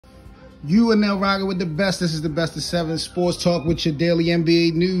You are now rocking with the best. This is the best of 7 sports talk with your daily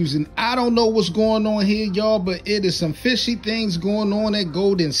NBA news. And I don't know what's going on here, y'all, but it is some fishy things going on at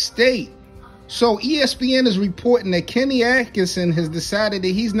Golden State. So ESPN is reporting that Kenny Atkinson has decided that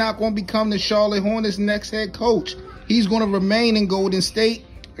he's not going to become the Charlotte Hornets' next head coach. He's going to remain in Golden State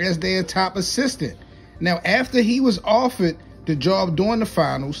as their top assistant. Now, after he was offered the job during the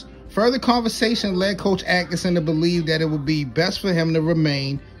finals, further conversation led Coach Atkinson to believe that it would be best for him to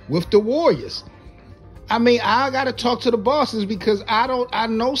remain with the Warriors. I mean, I got to talk to the bosses because I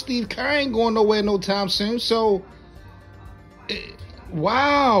know Steve Kerr ain't going nowhere no time soon. So,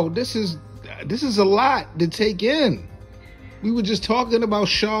 wow, this is a lot to take in. We were just talking about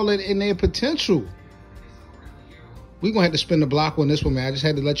Charlotte and their potential. We're going to have to spin the block on this one, man. I just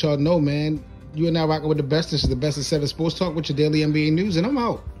had to let y'all know, man. You are now rocking with the best. This is the best of 7 sports talk with your daily NBA news, and I'm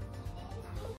out.